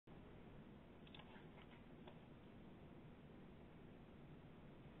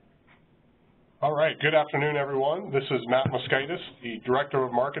All right, good afternoon, everyone. This is Matt Moskaitis, the Director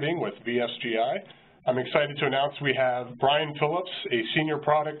of Marketing with VSGi. I'm excited to announce we have Brian Phillips, a Senior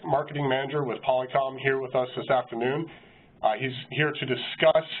Product Marketing Manager with Polycom, here with us this afternoon. He's here to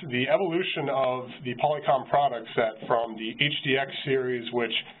discuss the evolution of the Polycom product set from the HDX series,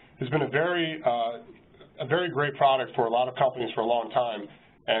 which has been a very great product for a lot of companies for a long time,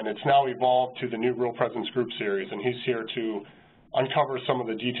 and it's now evolved to the new Real Presence Group series, and he's here to uncover some of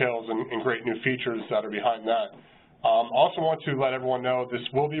the details and great new features that are behind that. Also want to let everyone know this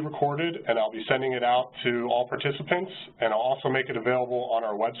will be recorded, and I'll be sending it out to all participants, and I'll also make it available on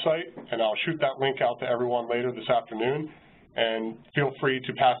our website, and I'll shoot that link out to everyone later this afternoon, and feel free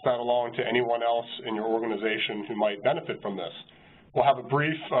to pass that along to anyone else in your organization who might benefit from this. We'll have a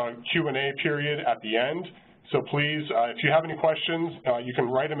brief Q&A period at the end. So please, if you have any questions, you can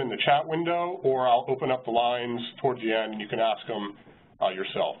write them in the chat window, or I'll open up the lines towards the end and you can ask them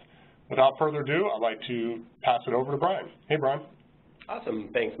yourself. Without further ado, I'd like to pass it over to Brian. Hey, Brian. Awesome.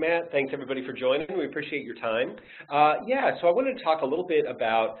 Thanks, Matt. Thanks, everybody, for joining. We appreciate your time. So I wanted to talk a little bit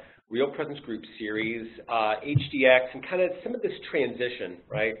about Real Presence Group series, HDX, and kind of some of this transition,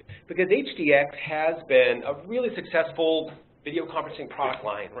 right? Because HDX has been a really successful video conferencing product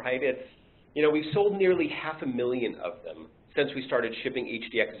line, right? We've sold nearly 500,000 of them since we started shipping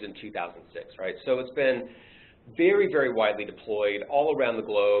HDXs in 2006, right? So it's been very, very widely deployed all around the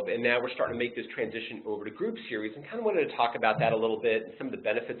globe, and now we're starting to make this transition over to Group Series, and kind of wanted to talk about that a little bit and some of the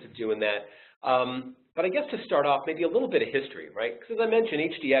benefits of doing that. But I guess to start off, maybe a little bit of history, right? Because as I mentioned,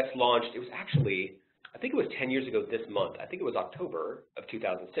 HDX launched, it was actually, I think it was 10 years ago this month. I think it was October of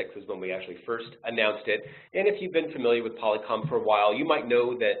 2006 was when we actually first announced it. And if you've been familiar with Polycom for a while, you might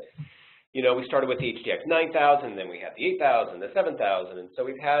know that we started with the HDX 9000, then we had the 8000, the 7000, and so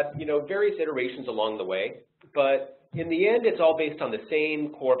we've had, various iterations along the way. But in the end, it's all based on the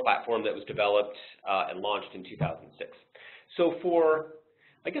same core platform that was developed and launched in 2006. So for,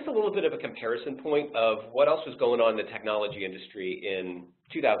 I guess, a little bit of a comparison point of what else was going on in the technology industry in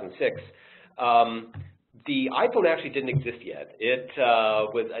 2006, the iPhone actually didn't exist yet. It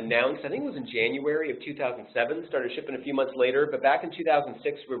was announced, I think it was in January of 2007, started shipping a few months later, but back in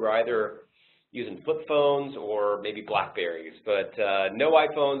 2006 we were either using flip phones or maybe Blackberries, but no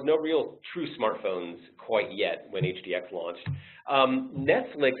iPhones, no real true smartphones quite yet when HDX launched.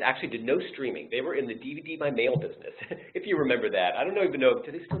 Netflix actually did no streaming. They were in the DVD by mail business, if you remember that. I don't even know,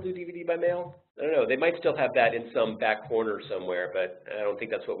 do they still do DVD by mail? I don't know. They might still have that in some back corner somewhere, but I don't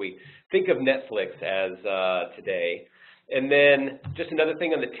think that's what we think of Netflix as today. And then just another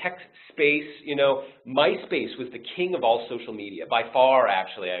thing on the tech space, MySpace was the king of all social media, by far,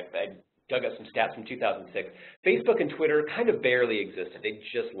 actually. I dug up some stats from 2006. Facebook and Twitter kind of barely existed. They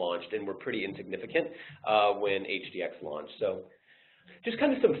just launched and were pretty insignificant when HDX launched. So just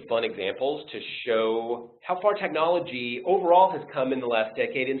kind of some fun examples to show how far technology overall has come in the last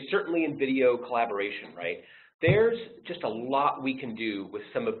decade, and certainly in video collaboration, right? There's just a lot we can do with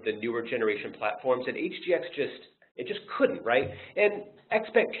some of the newer generation platforms, and HDX just couldn't, right? And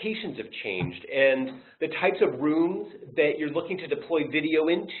expectations have changed, and the types of rooms that you're looking to deploy video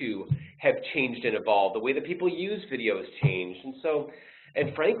into have changed and evolved. The way that people use video has changed.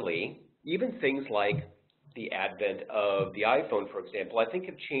 And frankly, even things like the advent of the iPhone, for example, I think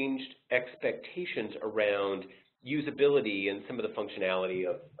have changed expectations around usability and some of the functionality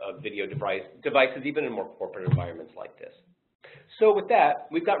of video devices, even in more corporate environments like this. So with that,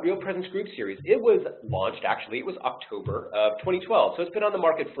 we've got Real Presence Group Series. It was launched, actually, it was October of 2012, so it's been on the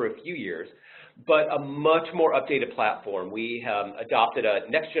market for a few years, but a much more updated platform. We adopted a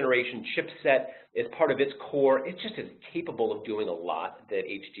next generation chipset as part of its core. It just is capable of doing a lot that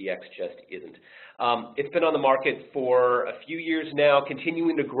HDX just isn't. It's been on the market for a few years now,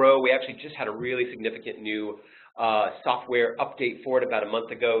 continuing to grow. We actually just had a really significant new software update for it about a month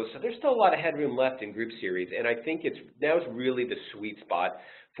ago. So there's still a lot of headroom left in Group Series, and I think now is really the sweet spot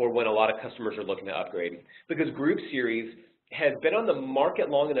for when a lot of customers are looking to upgrade, because Group Series has been on the market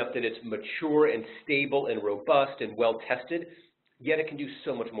long enough that it's mature and stable and robust and well tested, yet it can do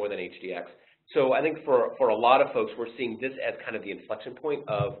so much more than HDX. So I think for a lot of folks, we're seeing this as kind of the inflection point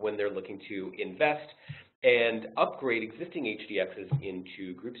of when they're looking to invest and upgrade existing HDXs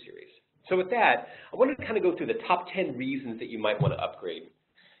into Group Series. So with that, I wanted to kind of go through the top 10 reasons that you might want to upgrade.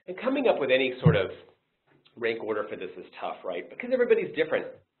 And coming up with any sort of rank order for this is tough, right? Because everybody's different.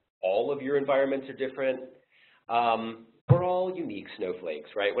 All of your environments are different. We're all unique snowflakes,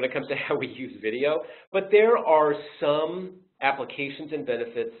 right, when it comes to how we use video. But there are some applications and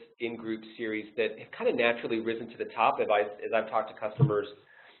benefits in Group Series that have kind of naturally risen to the top as I've talked to customers,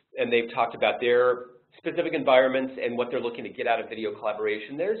 and they've talked about their specific environments and what they're looking to get out of video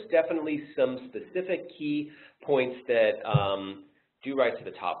collaboration, there's definitely some specific key points that do rise to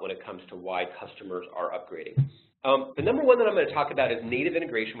the top when it comes to why customers are upgrading. The number one that I'm going to talk about is native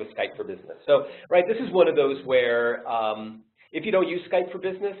integration with Skype for Business. So, right, this is one of those where if you don't use Skype for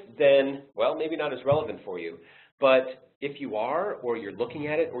Business, then, well, maybe not as relevant for you. But if you are, or you're looking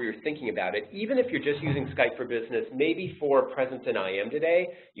at it, or you're thinking about it, even if you're just using Skype for Business, maybe for Presence and IM today,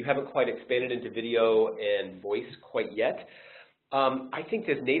 you haven't quite expanded into video and voice quite yet, I think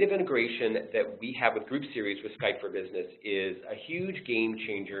this native integration that we have with Group Series with Skype for Business is a huge game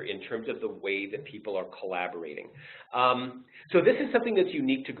changer in terms of the way that people are collaborating. So this is something that's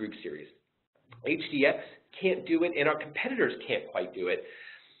unique to Group Series. HDX can't do it, and our competitors can't quite do it.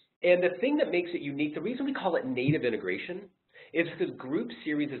 And the thing that makes it unique, the reason we call it native integration is because Group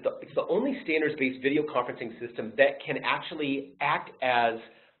Series is the only standards-based video conferencing system that can actually act as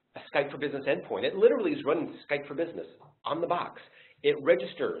a Skype for Business endpoint. It literally is running Skype for Business on the box. It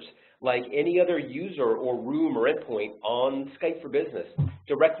registers like any other user or room or endpoint on Skype for Business,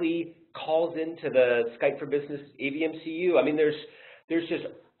 directly calls into the Skype for Business AVMCU. I mean, there's just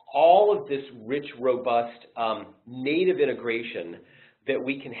all of this rich, robust native integration that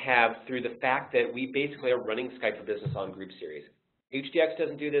we can have through the fact that we basically are running Skype for Business on Group Series. HDX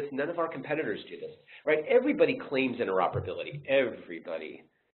doesn't do this. None of our competitors do this, right? Everybody claims interoperability. Everybody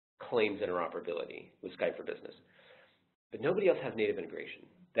claims interoperability with Skype for Business. But nobody else has native integration.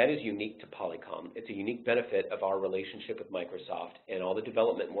 That is unique to Polycom. It's a unique benefit of our relationship with Microsoft and all the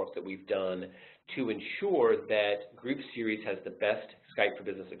development work that we've done to ensure that Group Series has the best Skype for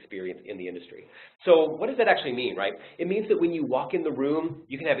Business experience in the industry. So what does that actually mean, right? It means that when you walk in the room,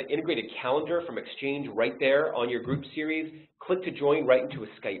 you can have an integrated calendar from Exchange right there on your Group Series, click to join right into a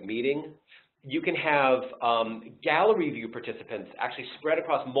Skype meeting. You can have gallery view participants actually spread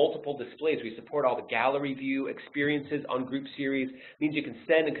across multiple displays. We support all the gallery view experiences on Group Series. It means you can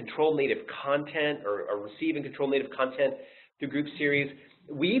send and control native content or receive and control native content through Group Series.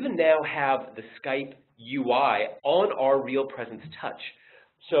 We even now have the Skype UI on our Real Presence Touch.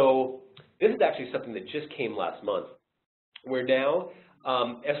 So this is actually something that just came last month, where now,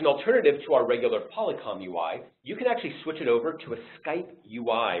 as an alternative to our regular Polycom UI, you can actually switch it over to a Skype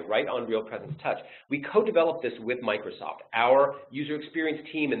UI right on Real Presence Touch. We co-developed this with Microsoft. Our user experience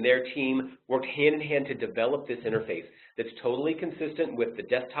team and their team worked hand in hand to develop this interface that's totally consistent with the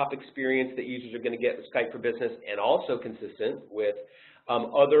desktop experience that users are going to get with Skype for Business, and also consistent with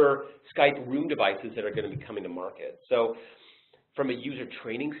other Skype room devices that are going to be coming to market. So from a user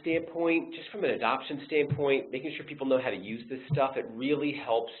training standpoint, just from an adoption standpoint, making sure people know how to use this stuff, it really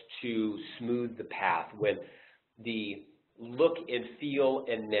helps to smooth the path when the look and feel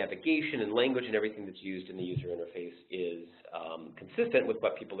and navigation and language and everything that's used in the user interface is consistent with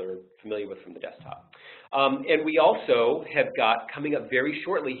what people are familiar with from the desktop. And we also have got, coming up very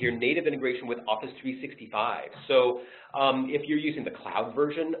shortly here, native integration with Office 365. So if you're using the cloud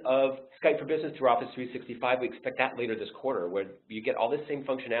version of Skype for Business through Office 365, we expect that later this quarter, where you get all this same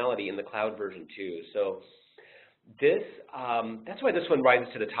functionality in the cloud version too. So this, that's why this one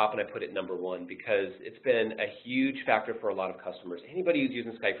rises to the top, and I put it number one, because it's been a huge factor for a lot of customers. Anybody who's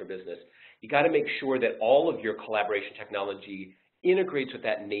using Skype for Business, you got to make sure that all of your collaboration technology integrates with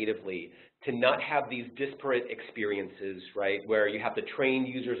that natively, to not have these disparate experiences, right, where you have to train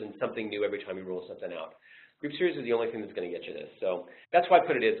users in something new every time you roll something out. Group Series is the only thing that's going to get you this. So that's why I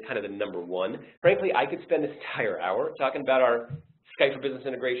put it as kind of the number one. Frankly, I could spend this entire hour talking about our Skype for Business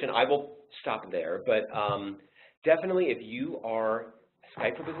integration. I will stop there, but definitely if you are a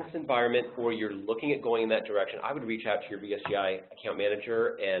Skype for Business environment or you're looking at going in that direction, I would reach out to your VSGi account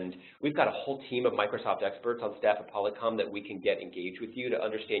manager, and we've got a whole team of Microsoft experts on staff at Polycom that we can get engaged with you to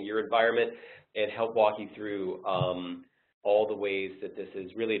understand your environment and help walk you through all the ways that this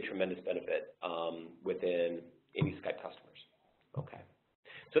is really a tremendous benefit within any Skype customers. Okay,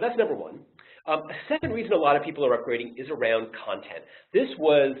 so that's number one. A second reason a lot of people are upgrading is around content. This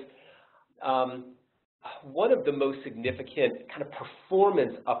was one of the most significant kind of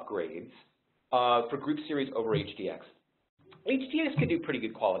performance upgrades for Group Series over HDX. HDX could do pretty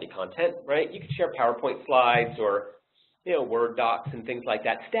good quality content, right? You could share PowerPoint slides or Word docs and things like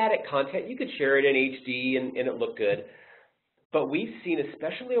that. Static content, you could share it in HD and it looked good. But we've seen,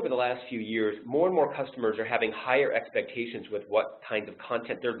 especially over the last few years, more and more customers are having higher expectations with what kinds of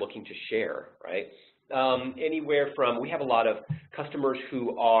content they're looking to share, right? Anywhere from, we have a lot of customers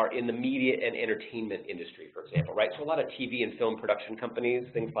who are in the media and entertainment industry, for example, right? So a lot of TV and film production companies,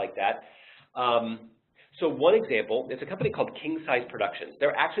 things like that. So one example is a company called King Size Productions.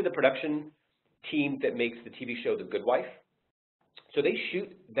 They're actually the production team that makes the TV show The Good Wife. So they shoot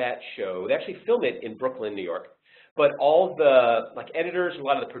that show, they actually film it in Brooklyn, New York, but all the editors, a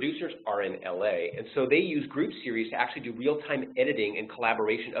lot of the producers are in LA, and so they use group series to actually do real-time editing and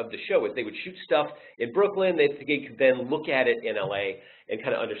collaboration of the show. As they would shoot stuff in Brooklyn, they could then look at it in LA and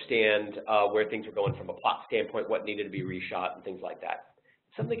kind of understand where things were going from a plot standpoint, what needed to be reshot, and things like that.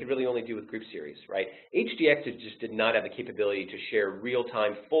 Something they could really only do with group series, right? HDX just did not have the capability to share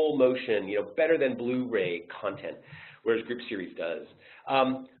real-time, full motion, better than Blu-ray content, whereas group series does. A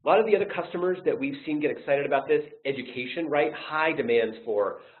lot of the other customers that we've seen get excited about this, education, right? High demands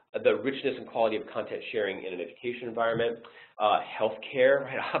for the richness and quality of content sharing in an education environment. Healthcare,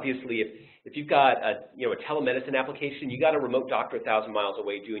 right? Obviously, if you've got a telemedicine application, you got a remote doctor 1,000 miles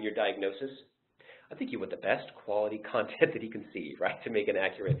away doing your diagnosis. I think you want the best quality content that he can see, right, to make an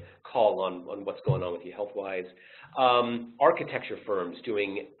accurate call on what's going on with you health-wise. Architecture firms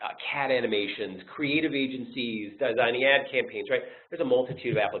doing CAD animations, creative agencies designing ad campaigns, right? There's a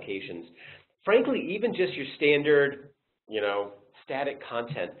multitude of applications. Frankly, even just your standard, static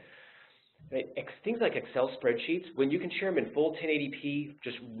content, right? Things like Excel spreadsheets, when you can share them in full 1080p,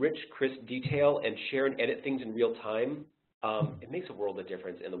 just rich, crisp detail, and share and edit things in real time, it makes a world of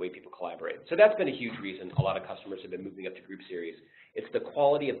difference in the way people collaborate. So that's been a huge reason a lot of customers have been moving up to group series. It's the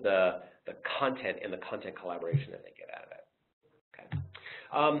quality of the content and the content collaboration that they get out of it.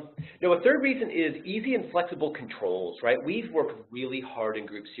 Okay. Now, a third reason is easy and flexible controls, right? We've worked really hard in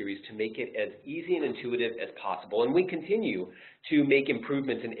group series to make it as easy and intuitive as possible, and we continue to make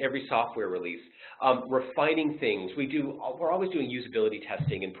improvements in every software release. Refining things. We're always doing usability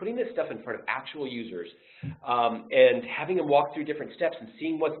testing and putting this stuff in front of actual users and having them walk through different steps and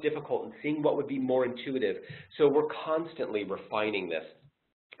seeing what's difficult and seeing what would be more intuitive. So we're constantly refining this.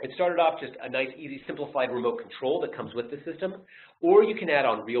 It started off just a nice, easy, simplified remote control that comes with the system, or you can add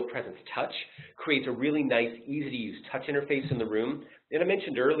on Real Presence Touch, creates a really nice, easy-to-use touch interface in the room. And I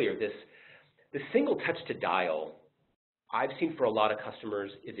mentioned earlier, this single touch to dial, I've seen for a lot of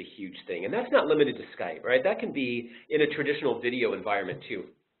customers is a huge thing. And that's not limited to Skype, right? That can be in a traditional video environment too.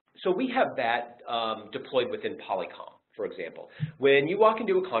 So we have that deployed within Polycom, for example. When you walk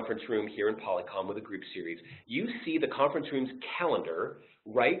into a conference room here in Polycom with a group series, you see the conference room's calendar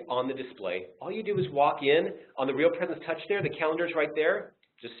right on the display. All you do is walk in on the Real Presence Touch there, the calendar's right there,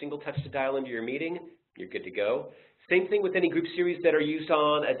 just single touch to dial into your meeting, you're good to go. Same thing with any group series that are used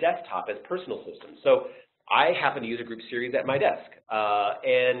on a desktop as personal systems. So I happen to use a group series at my desk,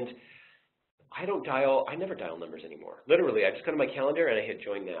 and I never dial numbers anymore. Literally, I just go to my calendar and I hit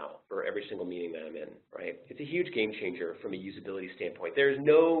join now for every single meeting that I'm in, right? It's a huge game changer from a usability standpoint. There's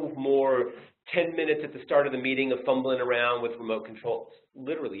no more 10 minutes at the start of the meeting of fumbling around with remote controls.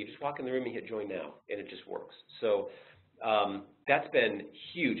 Literally, you just walk in the room and hit join now, and it just works. So that's been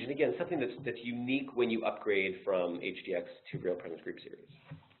huge. And again, something that's unique when you upgrade from HDX to Real Presence Group Series.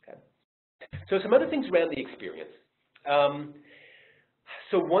 Okay. So some other things around the experience.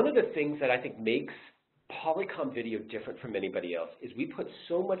 So one of the things that I think makes Polycom Video different from anybody else is we put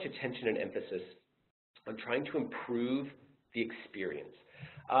so much attention and emphasis on trying to improve the experience,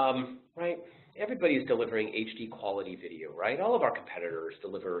 right? Everybody's delivering HD quality video, right? All of our competitors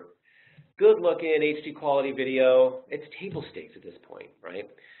deliver good-looking HD quality video. It's table stakes at this point, right?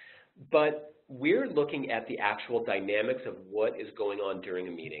 But we're looking at the actual dynamics of what is going on during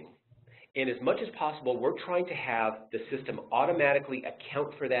a meeting. And as much as possible, we're trying to have the system automatically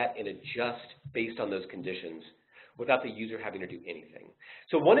account for that and adjust based on those conditions without the user having to do anything.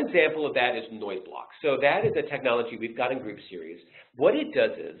 So one example of that is noise block. So that is a technology we've got in Group Series. What it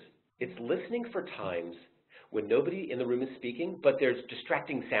does is it's listening for times when nobody in the room is speaking, but there's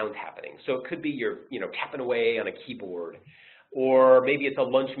distracting sounds happening. So it could be you're tapping away on a keyboard, or maybe it's a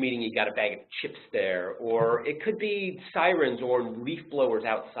lunch meeting, you got a bag of chips there, or it could be sirens or leaf blowers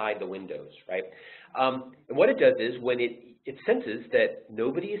outside the windows, right? And what it does is when it senses that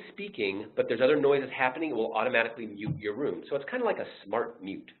nobody is speaking, but there's other noises happening, it will automatically mute your room. So it's kind of like a smart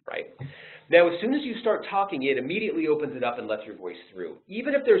mute, right? Now, as soon as you start talking, it immediately opens it up and lets your voice through.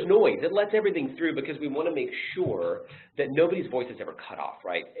 Even if there's noise, it lets everything through because we want to make sure that nobody's voice is ever cut off,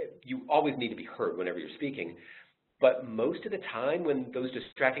 right? You always need to be heard whenever you're speaking. But most of the time when those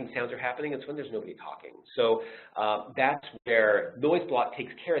distracting sounds are happening, it's when there's nobody talking. So that's where noise block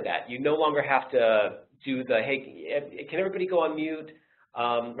takes care of that. You no longer have to do the, hey, can everybody go on mute?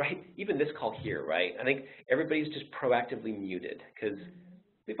 Right? Even this call here, right? I think everybody's just proactively muted because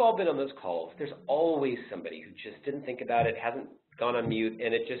we've all been on those calls. There's always somebody who just didn't think about it, hasn't gone on mute,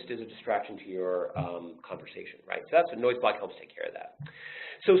 and it just is a distraction to your conversation, right? So that's what noise block helps take care of that.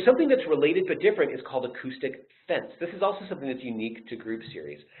 So something that's related but different is called acoustic fence. This is also something that's unique to Group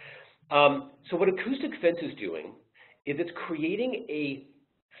Series. So what acoustic fence is doing is it's creating a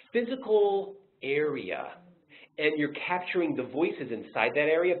physical area, and you're capturing the voices inside that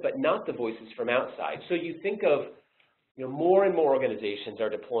area, but not the voices from outside. So you think of, more and more organizations are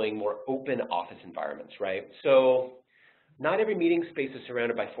deploying more open office environments, right? So not every meeting space is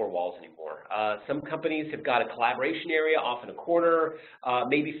surrounded by four walls anymore. Some companies have got a collaboration area off in a corner,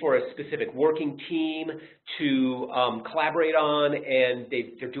 maybe for a specific working team to collaborate on, and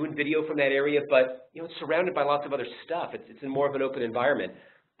they're doing video from that area, but it's surrounded by lots of other stuff. It's in more of an open environment.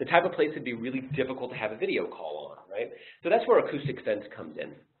 The type of place would be really difficult to have a video call on, right? So that's where acoustic fence comes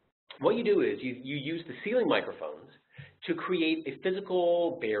in. What you do is you use the ceiling microphones to create a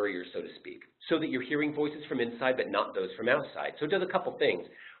physical barrier, so to speak, so that you're hearing voices from inside but not those from outside. So it does a couple things.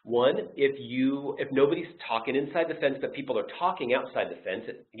 One, if nobody's talking inside the fence but people are talking outside the fence,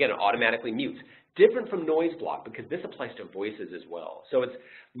 it automatically mutes. Different from noise block, because this applies to voices as well. So it's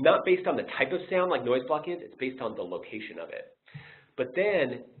not based on the type of sound like noise block is, it's based on the location of it. But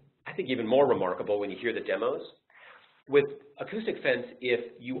then, I think even more remarkable when you hear the demos, with acoustic fence,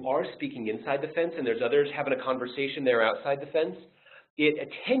 if you are speaking inside the fence and there's others having a conversation there outside the fence, it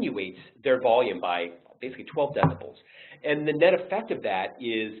attenuates their volume by basically 12 decibels. And the net effect of that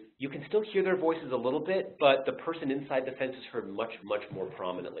is you can still hear their voices a little bit, but the person inside the fence is heard much, much more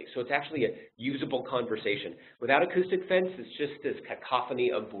prominently. So it's actually a usable conversation. Without acoustic fence, it's just this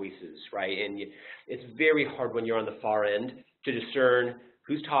cacophony of voices, right? And it's very hard when you're on the far end to discern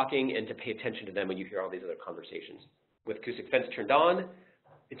who's talking and to pay attention to them when you hear all these other conversations. With acoustic fence turned on,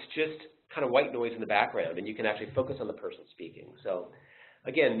 it's just kind of white noise in the background, and you can actually focus on the person speaking. So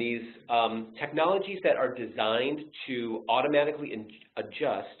again, these technologies that are designed to automatically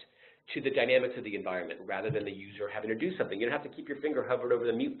adjust to the dynamics of the environment rather than the user having to do something. You don't have to keep your finger hovered over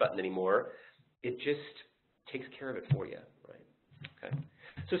the mute button anymore. It just takes care of it for you, right? Okay.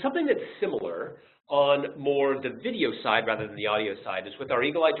 So something that's similar on more the video side rather than the audio side is with our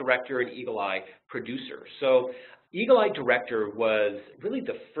Eagle-Eye Director and Eagle-Eye Producer. So Eagle-Eye Director was really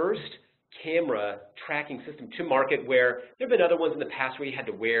the first camera tracking system to market, where there have been other ones in the past where you had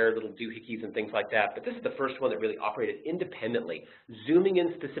to wear little doohickeys and things like that, but this is the first one that really operated independently, zooming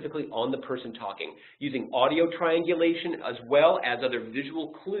in specifically on the person talking, using audio triangulation as well as other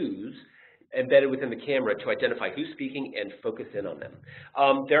visual clues embedded within the camera to identify who's speaking and focus in on them.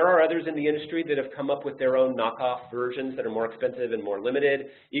 There are others in the industry that have come up with their own knockoff versions that are more expensive and more limited.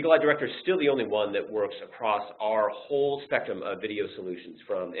 Eagle-Eye Director is still the only one that works across our whole spectrum of video solutions,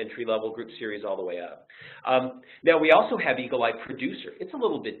 from entry-level group series all the way up. Now, we also have Eagle-Eye Producer. It's a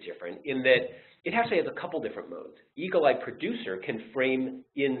little bit different in that it actually has a couple different modes. Eagle-Eye Producer can frame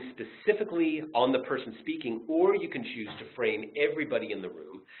in specifically on the person speaking, or you can choose to frame everybody in the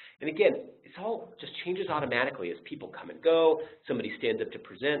room. And again, it's all just changes automatically as people come and go, somebody stands up to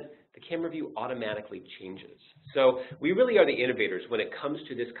present, the camera view automatically changes. So we really are the innovators when it comes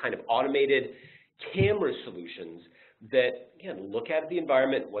to this kind of automated camera solutions that, again, look at the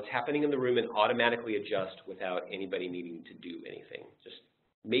environment, what's happening in the room, and automatically adjust without anybody needing to do anything. Just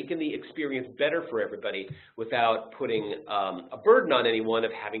making the experience better for everybody without putting a burden on anyone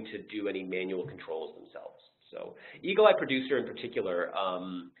of having to do any manual controls themselves. So Eagle-Eye Producer in particular,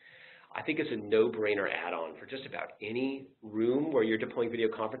 I think it's a no-brainer add-on for just about any room where you're deploying video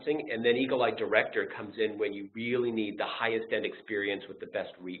conferencing, and then Eagle-Eye Director comes in when you really need the highest-end experience with the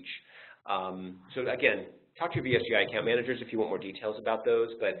best reach. So again, talk to your VSGi account managers if you want more details about those,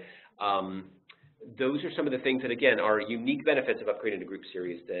 but those are some of the things that, again, are unique benefits of upgrading to group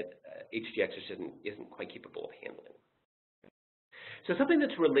series that HDX just isn't quite capable of handling. So something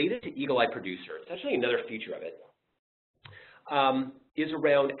that's related to Eagle-Eye Producer, it's actually another feature of it, is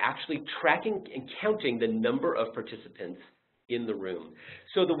around actually tracking and counting the number of participants in the room.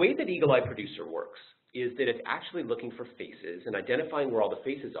 So the way that Eagle-Eye Producer works is that it's actually looking for faces and identifying where all the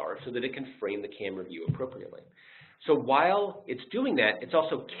faces are so that it can frame the camera view appropriately. So while it's doing that, it's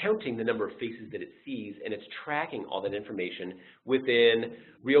also counting the number of faces that it sees, and it's tracking all that information within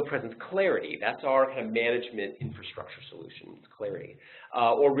Real Presence Clarity. That's our kind of management infrastructure solution, Clarity,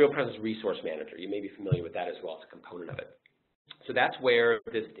 or Real Presence Resource Manager. You may be familiar with that as well as a component of it. So that's where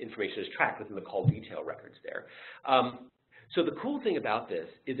this information is tracked within the call detail records there. So the cool thing about this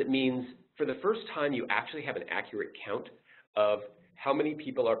is it means for the first time you actually have an accurate count of how many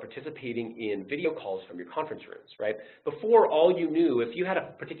people are participating in video calls from your conference rooms, right? Before, all you knew, if you had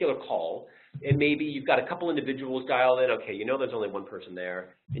a particular call and maybe you've got a couple individuals dialed in, okay, you know there's only one person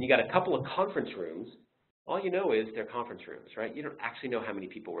there, and you got a couple of conference rooms, all you know is they're conference rooms, right? You don't actually know how many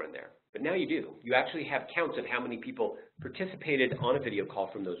people were in there, but now you do. You actually have counts of how many people participated on a video call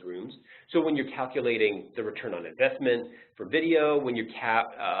from those rooms. So when you're calculating the return on investment for video, when you're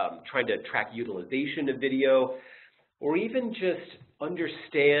trying to track utilization of video, or even just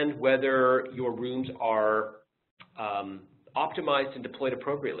understand whether your rooms are optimized and deployed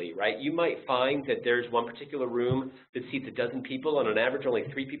appropriately, right? You might find that there's one particular room that seats a dozen people, and on average only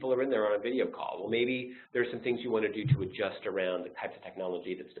 3 people are in there on a video call. Well, maybe there's some things you want to do to adjust around the types of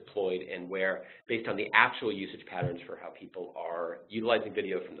technology that's deployed and where, based on the actual usage patterns for how people are utilizing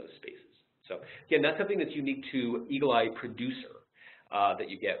video from those spaces. So again, that's something that's unique to Eagle Eye Producer that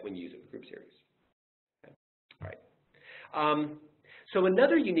you get when using Group Series. Okay. All right. So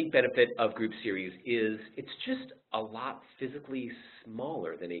another unique benefit of Group Series is it's just a lot physically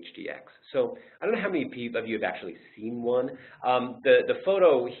smaller than HDX. So I don't know how many of you have actually seen one. The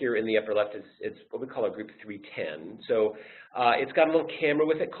photo here in the upper left is what we call a Group 310. So it's got a little camera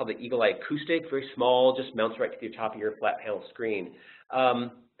with it called the Eagle Eye Acoustic, very small, just mounts right to the top of your flat panel screen.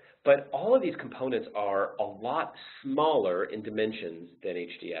 But all of these components are a lot smaller in dimensions than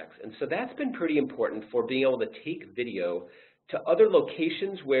HDX. And so that's been pretty important for being able to take video to other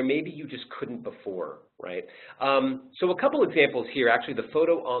locations where maybe you just couldn't before, right? So a couple examples here. Actually, the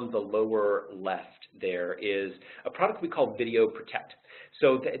photo on the lower left there is a product we call Video Protect.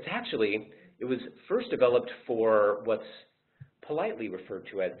 So it was first developed for what's politely referred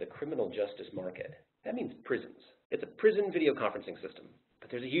to as the criminal justice market. That means prisons. It's a prison video conferencing system. But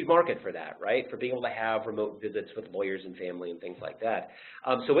there's a huge market for that, right? For being able to have remote visits with lawyers and family and things like that.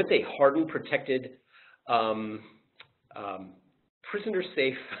 So it's a hardened, protected,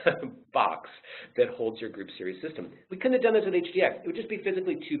 prisoner-safe box that holds your Group Series system. We couldn't have done this with HDX. It would just be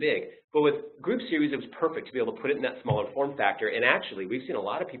physically too big. But with Group Series, it was perfect to be able to put it in that smaller form factor. And actually, we've seen a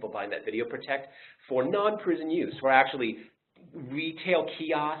lot of people buying that Video Protect for non-prison use, for actually retail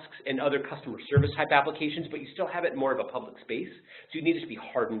kiosks and other customer service type applications, but you still have it in more of a public space. So you need it to be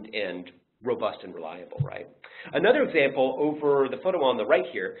hardened and robust and reliable, right? Another example over the photo on the right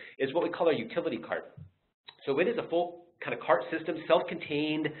here is what we call our utility cart. So it is a full kind of cart system,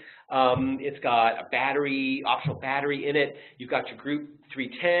 self-contained. It's got a battery, optional battery in it. You've got your Group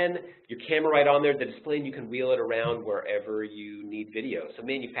 310, your camera right on there, the display, and you can wheel it around wherever you need video. So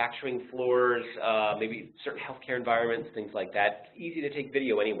manufacturing floors, maybe certain healthcare environments, things like that. It's easy to take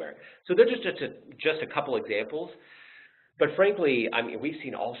video anywhere. So they're just a couple examples. But frankly, I mean, we've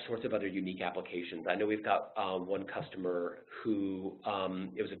seen all sorts of other unique applications. I know we've got one customer who,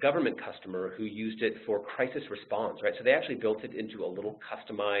 it was a government customer who used it for crisis response, right? So they actually built it into a little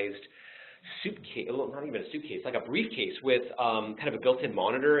customized suitcase, not even a suitcase, like a briefcase with kind of a built-in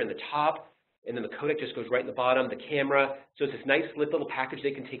monitor in the top, and then the codec just goes right in the bottom, the camera. So it's this nice little package they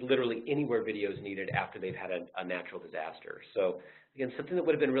can take literally anywhere video is needed after they've had a natural disaster. So again, something that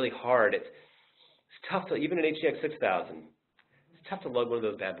would have been really hard. It's tough to, even in HDX 6000, it's tough to lug one of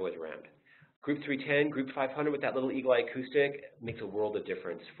those bad boys around. Group 310, Group 500 with that little Eagle Eye Acoustic makes a world of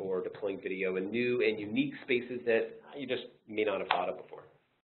difference for deploying video in new and unique spaces that you just may not have thought of before.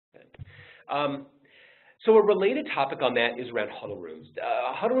 So a related topic on that is around huddle rooms.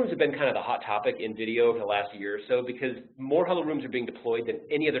 Huddle rooms have been kind of the hot topic in video over the last year or so because more huddle rooms are being deployed than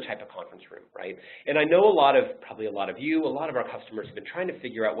any other type of conference room, right? And I know probably a lot of our customers have been trying to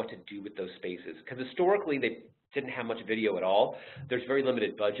figure out what to do with those spaces because historically they didn't have much video at all. There's very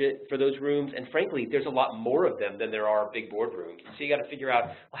limited budget for those rooms, and frankly, there's a lot more of them than there are big boardrooms. So you got to figure out,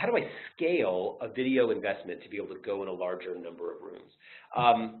 well, how do I scale a video investment to be able to go in a larger number of rooms?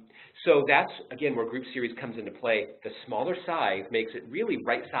 So that's, again, where Group Series comes into play. The smaller size makes it really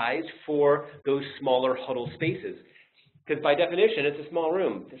right-sized for those smaller huddle spaces. Because by definition, it's a small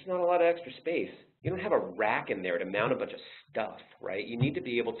room. There's not a lot of extra space. You don't have a rack in there to mount a bunch of stuff, right? You need to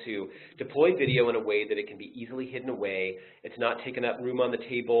be able to deploy video in a way that it can be easily hidden away. It's not taking up room on the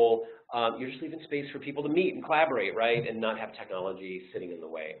table. You're just leaving space for people to meet and collaborate, right, and not have technology sitting in the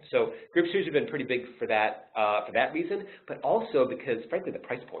way. So Group Series have been pretty big for that reason, but also because, frankly, the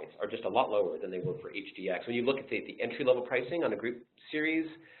price points are just a lot lower than they were for HDX. When you look at the entry-level pricing on a Group Series,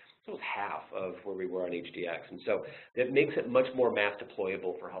 it's almost half of where we were on HDX. And so that makes it much more mass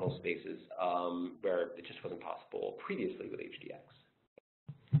deployable for huddle spaces where it just wasn't possible previously with HDX.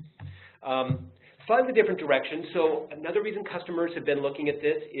 Slightly different direction. So another reason customers have been looking at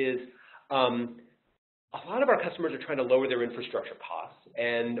this is a lot of our customers are trying to lower their infrastructure costs.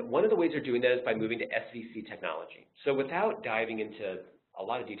 And one of the ways they're doing that is by moving to SVC technology. So without diving into a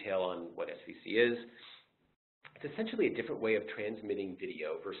lot of detail on what SVC is, it's essentially a different way of transmitting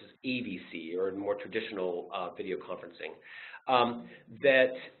video versus AVC, or more traditional video conferencing,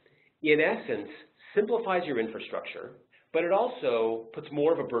 that in essence simplifies your infrastructure, but it also puts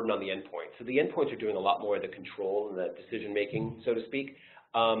more of a burden on the endpoint. So the endpoints are doing a lot more of the control and the decision making, so to speak.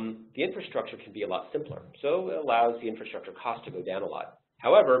 The infrastructure can be a lot simpler, so it allows the infrastructure cost to go down a lot.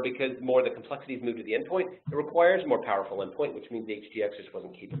 However, because more of the complexities move to the endpoint, it requires a more powerful endpoint, which means the HDX just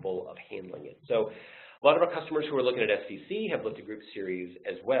wasn't capable of handling it. So a lot of our customers who are looking at SVC have looked at group series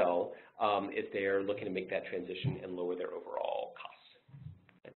as well if they're looking to make that transition and lower their overall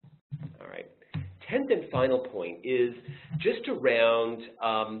costs. All right. 10th and final point is just around,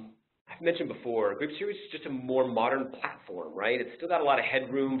 I've mentioned before, group series is just a more modern platform, right? It's still got a lot of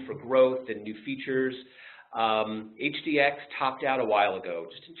headroom for growth and new features. HDX topped out a while ago,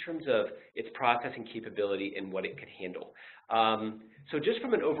 just in terms of its processing capability and what it could handle. So just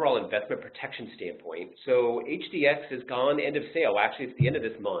from an overall investment protection standpoint, so HDX is gone, end of sale. Actually, it's the end of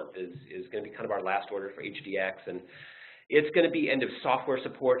this month is going to be kind of our last order for HDX, and it's going to be end of software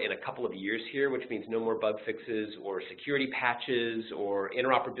support in a couple of years here, which means no more bug fixes or security patches or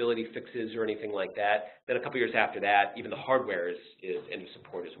interoperability fixes or anything like that. Then a couple years after that, even the hardware is end of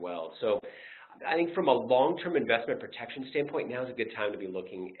support as well. So I think from a long-term investment protection standpoint, now is a good time to be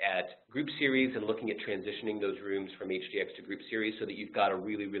looking at group series and looking at transitioning those rooms from HDX to group series so that you've got a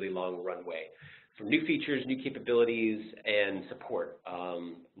really, really long runway for new features, new capabilities, and support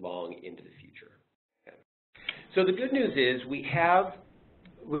long into the future. Okay. So the good news is we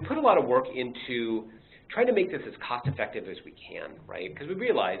put a lot of work into trying to make this as cost-effective as we can, right? Because we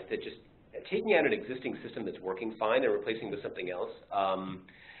realized that just taking out an existing system that's working fine and replacing with something else,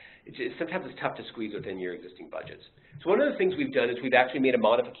 sometimes it's tough to squeeze within your existing budgets. So one of the things we've done is we've actually made a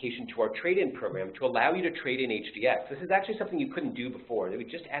modification to our trade-in program to allow you to trade in HDX. This is actually something you couldn't do before. We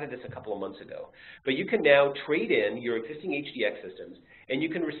just added this a couple of months ago. But you can now trade in your existing HDX systems, and you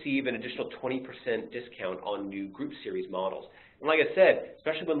can receive an additional 20% discount on new group series models. And like I said,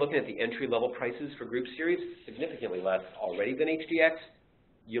 especially when looking at the entry-level prices for group series, significantly less already than HDX.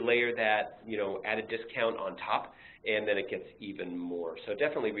 You layer that, added discount on top, and then it gets even more. So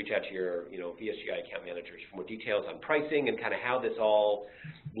definitely reach out to your, VSGi account managers for more details on pricing and kind of how this all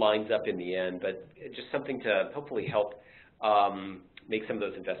lines up in the end. But it's just something to hopefully help make some of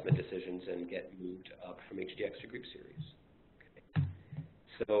those investment decisions and get moved up from HDX to group series. Okay.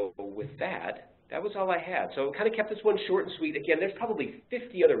 So with that, that was all I had. So kind of kept this one short and sweet. Again, there's probably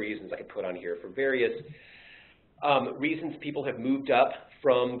 50 other reasons I could put on here for various reasons people have moved up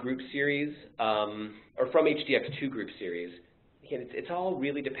from group series or from HDX to group series. Again, it's all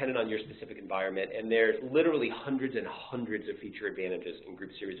really dependent on your specific environment, and there's literally hundreds and hundreds of feature advantages in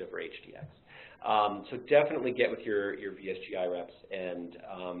group series over HDX. So definitely get with your VSGi reps and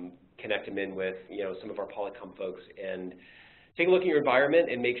connect them in with some of our Polycom folks and take a look at your environment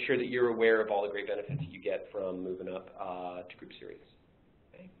and make sure that you're aware of all the great benefits you get from moving up to group series.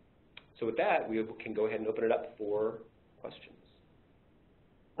 Okay. So with that, we can go ahead and open it up for questions.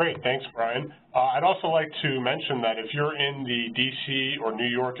 Great, thanks, Brian. I'd also like to mention that if you're in the DC or New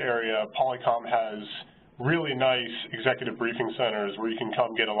York area, Polycom has really nice executive briefing centers where you can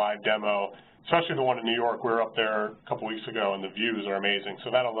come get a live demo, especially the one in New York. We were up there a couple weeks ago, and the views are amazing,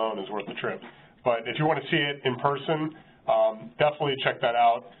 so that alone is worth the trip. But if you want to see it in person, definitely check that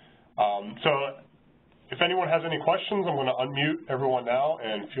out. So if anyone has any questions, I'm going to unmute everyone now,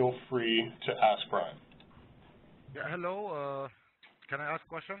 and feel free to ask Brian. Yeah, hello. Can I ask a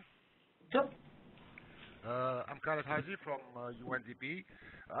question? Sure. I'm Khaled Haji from UNDP.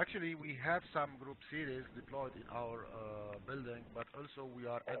 Actually, we have some group series deployed in our building, but also we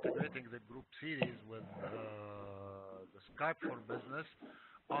are integrating the group series with the Skype for Business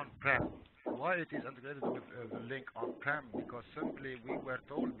on-prem. Why it is integrated with the link on-prem? Because simply we were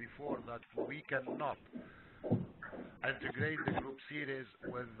told before that we cannot integrate the group series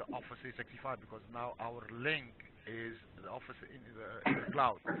with the Office 365 because now our link is the Office in the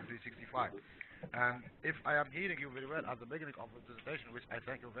cloud, 365. And if I am hearing you very well at the beginning of the presentation, which I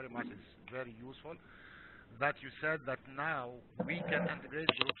thank you very much, it's very useful, that you said that now we can integrate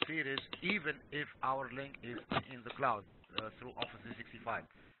group series even if our link is in the cloud through Office 365.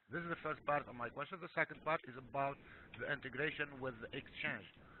 This is the first part of my question. The second part is about the integration with the Exchange.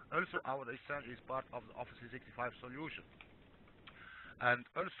 Also, our Exchange is part of the Office 365 solution. And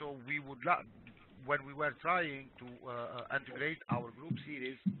also, we would like, when we were trying to integrate our group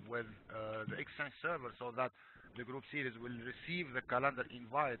series with the Exchange server so that the group series will receive the calendar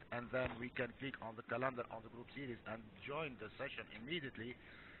invite and then we can click on the calendar on the group series and join the session immediately.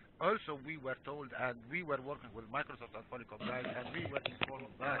 Also, we were told, and we were working with Microsoft and Polycom guys, and we were informed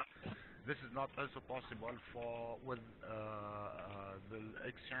that this is not also possible with the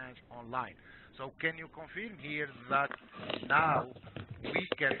Exchange online. So can you confirm here that now we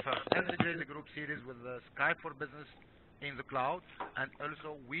can first integrate the group series with the Skype for Business in the cloud, and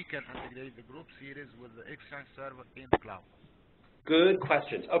also we can integrate the group series with the Exchange server in the cloud? Good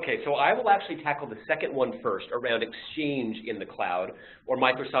questions. Okay, so I will actually tackle the second one first around Exchange in the cloud, or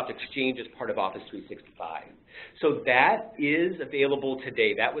Microsoft Exchange as part of Office 365. So that is available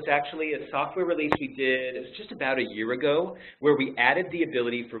today. That was actually a software release we did, it was just about a year ago, where we added the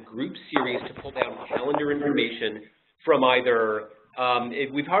ability for group series to pull down calendar information from either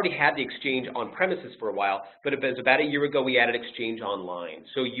we've already had the Exchange on premises for a while, but it was about a year ago we added Exchange Online.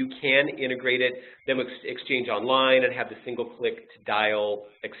 So you can integrate it, then with Exchange Online, and have the single-click to dial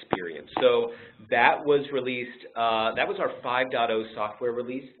experience. So that was released, that was our 5.0 software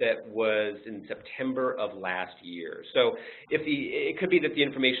release that was in September of last year. So if it could be that the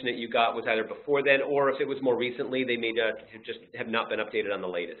information that you got was either before then, or if it was more recently, they may just have not been updated on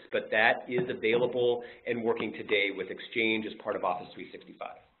the latest. But that is available and working today with Exchange as part of Office 365.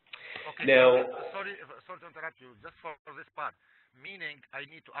 Okay. Now, sorry to interrupt you. Just for this part, meaning I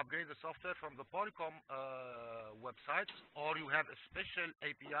need to upgrade the software from the Polycom website, or you have a special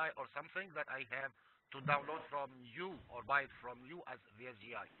API or something that I have to download from you or buy it from you as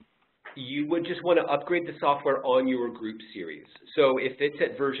VSGi? You would just want to upgrade the software on your group series. So if it's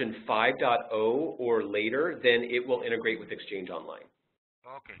at version 5.0 or later, then it will integrate with Exchange Online.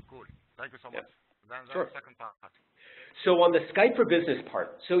 Okay, cool. Thank you so much. Yep. Then Sure. The second part. So on the Skype for Business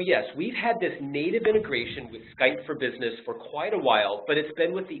part, so yes, we've had this native integration with Skype for Business for quite a while, but it's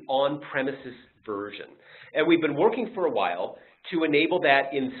been with the on-premises version. And we've been working for a while to enable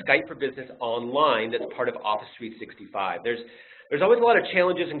that in Skype for Business Online that's part of Office 365. There's always a lot of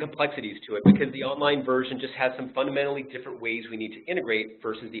challenges and complexities to it because the online version just has some fundamentally different ways we need to integrate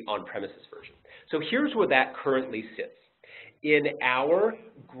versus the on-premises version. So here's where that currently sits. In our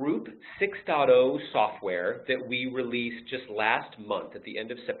Group 6.0 software that we released just last month at the end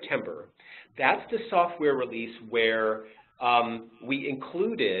of September, that's the software release where we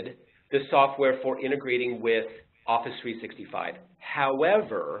included the software for integrating with Office 365.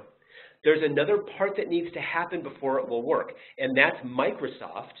 However, there's another part that needs to happen before it will work, and that's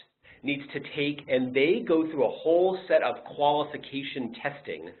Microsoft needs to take, and they go through a whole set of qualification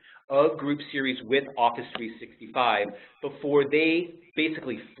testing of group series with Office 365 before they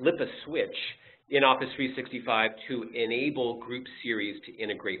basically flip a switch in Office 365 to enable group series to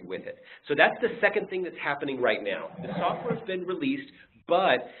integrate with it. So that's the second thing that's happening right now. The software's been released,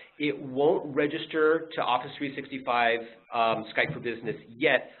 but it won't register to Office 365 Skype for Business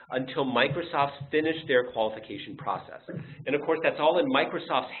yet until Microsoft's finished their qualification process. And of course, that's all in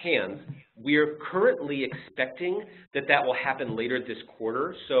Microsoft's hands. We're currently expecting that that will happen later this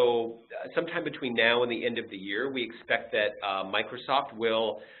quarter. So sometime between now and the end of the year, we expect that Microsoft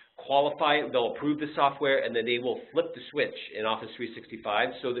will qualify it, they'll approve the software, and then they will flip the switch in Office 365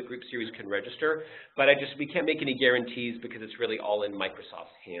 so that group series can register. But we can't make any guarantees because it's really all in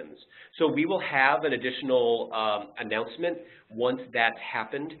Microsoft's hands. So we will have an additional announcement once that's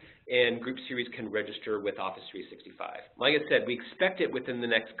happened and group series can register with Office 365. Like I said, we expect it within the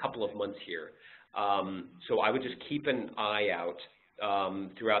next couple of months here. So I would just keep an eye out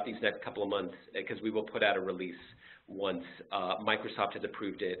throughout these next couple of months because we will put out a release once Microsoft has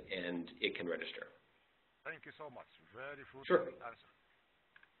approved it and it can register. Thank you so much. Very fruitful Sure. answer.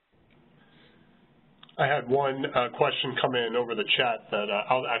 I had one question come in over the chat that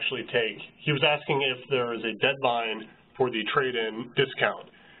I'll actually take. He was asking if there is a deadline for the trade-in discount.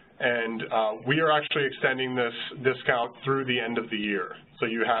 And we are actually extending this discount through the end of the year. So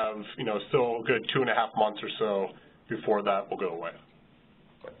you have, still a good 2.5 months or so before that will go away.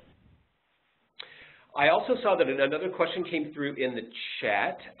 I also saw that another question came through in the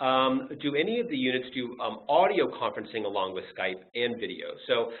chat. Do any of the units do audio conferencing along with Skype and video?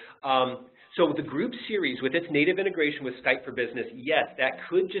 So the group series, with its native integration with Skype for Business, yes, that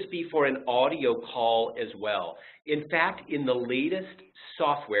could just be for an audio call as well. In fact, in the latest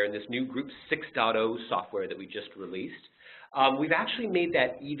software, in this new Group 6.0 software that we just released, we've actually made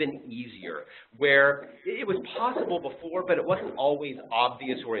that even easier, where it was possible before, but it wasn't always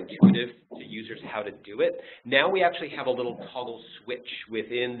obvious or intuitive to users how to do it. Now we actually have a little toggle switch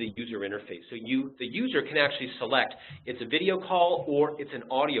within the user interface. So the user can actually select it's a video call or it's an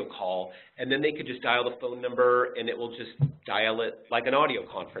audio call, and then they could just dial the phone number and it will just dial it like an audio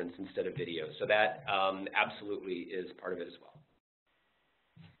conference instead of video. So that absolutely is part of it as well.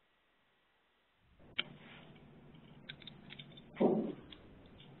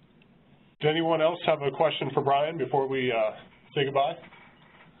 Does anyone else have a question for Brian before we say goodbye?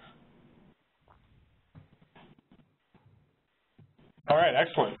 All right,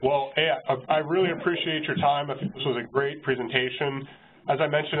 excellent. Well, hey, I really appreciate your time. I think this was a great presentation. As I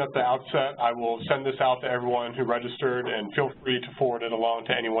mentioned at the outset, I will send this out to everyone who registered, and feel free to forward it along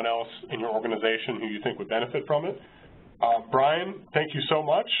to anyone else in your organization who you think would benefit from it. Brian, thank you so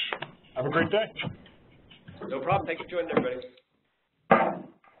much. Have a great day. No problem. Thank you for joining, everybody.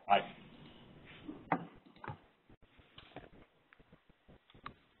 Bye.